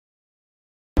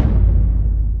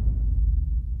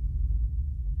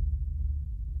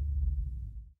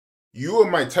You a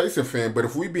Mike Tyson fan, but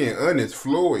if we being honest,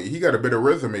 Floyd, he got a better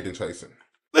resume than Tyson.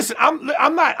 Listen, I'm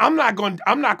not going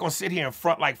to sit here and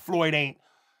front like Floyd ain't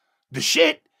the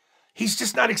shit. He's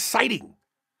just not exciting.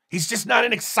 He's just not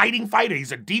an exciting fighter.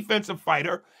 He's a defensive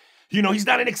fighter. You know, he's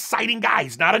not an exciting guy.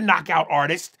 He's not a knockout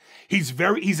artist. He's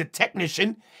a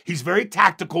technician. He's very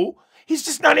tactical. He's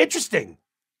just not interesting.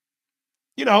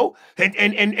 You know,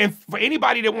 and for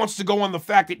anybody that wants to go on the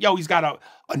fact that, yo, he's got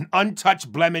an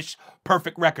untouched, blemish,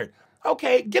 perfect record.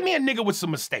 Okay, give me a nigga with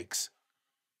some mistakes.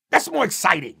 That's more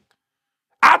exciting.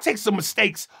 I'll take some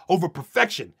mistakes over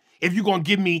perfection if you're gonna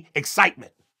give me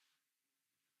excitement.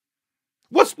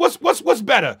 What's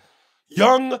better?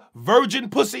 Young virgin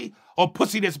pussy or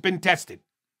pussy that's been tested?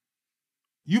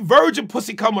 You virgin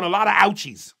pussy come with a lot of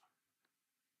ouchies.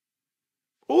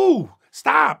 Ooh,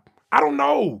 stop. I don't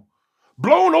know.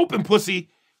 Blown open pussy,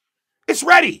 it's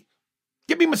ready.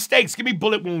 Give me mistakes. Give me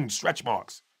bullet wounds, stretch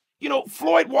marks. You know,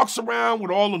 Floyd walks around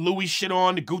with all the Louis shit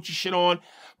on, the Gucci shit on,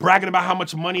 bragging about how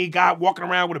much money he got, walking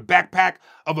around with a backpack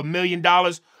of $1 million.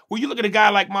 Well, you look at a guy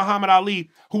like Muhammad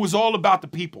Ali, who was all about the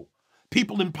people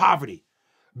in poverty,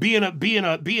 being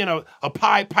a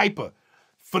Pied Piper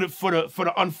for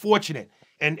the unfortunate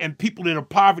and people that are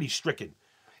poverty stricken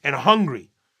and hungry.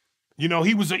 You know,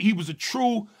 he was a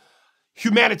true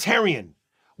humanitarian.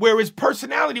 Whereas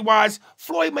personality-wise,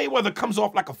 Floyd Mayweather comes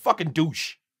off like a fucking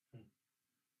douche.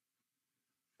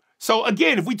 So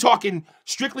again, if we talking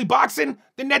strictly boxing,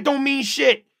 then that don't mean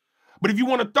shit. But if you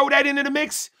want to throw that into the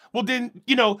mix, well then,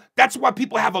 you know, that's why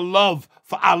people have a love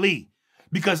for Ali.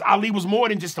 Because Ali was more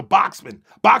than just a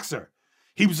boxer.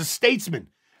 He was a statesman.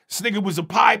 This nigga was a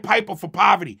Pied Piper for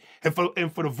poverty and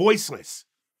for the voiceless.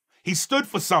 He stood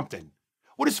for something.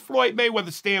 What does Floyd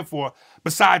Mayweather stand for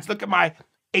besides, look at my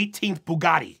 18th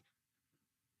Bugatti?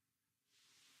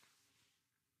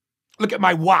 Look at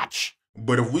my watch.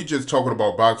 But if we just talking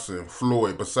about boxing,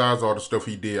 Floyd, besides all the stuff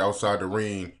he did outside the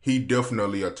ring, he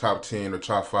definitely a top 10 or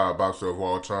top 5 boxer of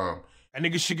all time. That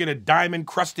nigga should get a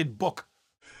diamond-crusted book.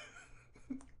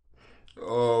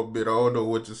 Oh, man, I don't know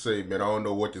what to say, man. I don't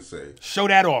know what to say. Show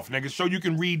that off, nigga. Show you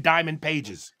can read diamond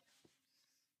pages.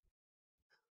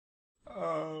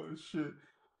 Oh, shit.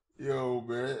 Yo,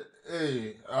 man.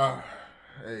 Hey,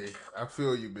 I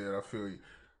feel you, man. I feel you.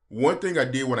 One thing I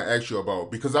did want to ask you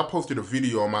about, because I posted a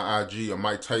video on my IG of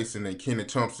Mike Tyson and Kenan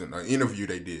Thompson, an interview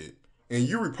they did. And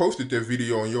you reposted that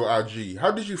video on your IG.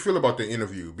 How did you feel about the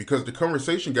interview? Because the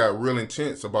conversation got real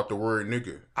intense about the word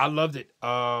nigga. I loved it.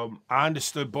 I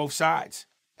understood both sides.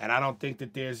 And I don't think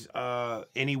that there's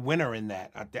any winner in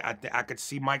that. I could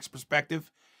see Mike's perspective,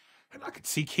 and I could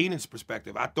see Kenan's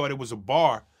perspective. I thought it was a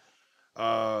bar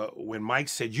when Mike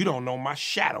said, "You don't know my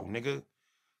shadow, nigga."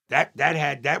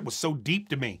 That was so deep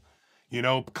to me, you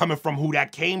know, coming from who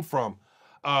that came from.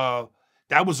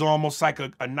 That was almost like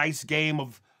a nice game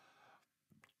of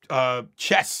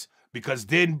chess, because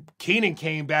then Kenan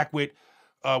came back with,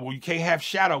 well, you can't have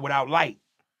shadow without light.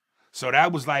 So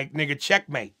that was like, nigga,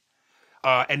 checkmate.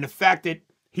 And the fact that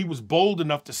he was bold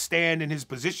enough to stand in his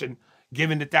position,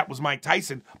 given that that was Mike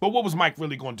Tyson. But what was Mike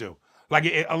really going to do? Like,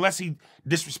 unless he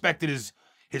disrespected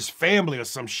his family or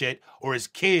some shit, or his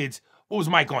kids, what was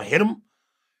Mike going to hit him?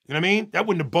 You know what I mean? That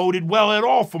wouldn't have boded well at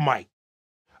all for Mike.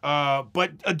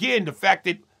 But again, the fact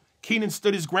that Kenan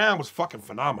stood his ground was fucking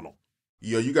phenomenal.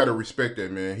 Yeah, you got to respect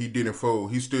that, man. He didn't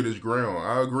fold. He stood his ground.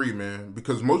 I agree, man.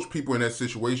 Because most people in that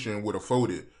situation would have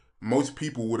folded. Most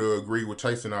people would have agreed with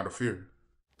Tyson out of fear.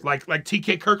 Like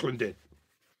TK Kirkland did.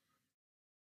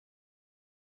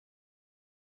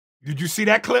 Did you see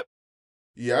that clip?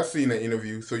 Yeah, I seen that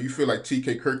interview. So you feel like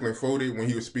TK Kirkland folded when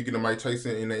he was speaking to Mike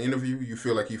Tyson in the interview? You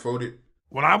feel like he folded?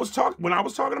 When I was talking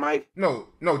to Mike? No,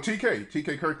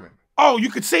 TK Kirkland. Oh, you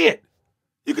could see it.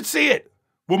 You could see it.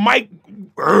 Well, Mike,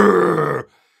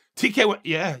 TK went,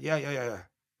 yeah.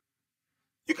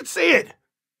 You could see it.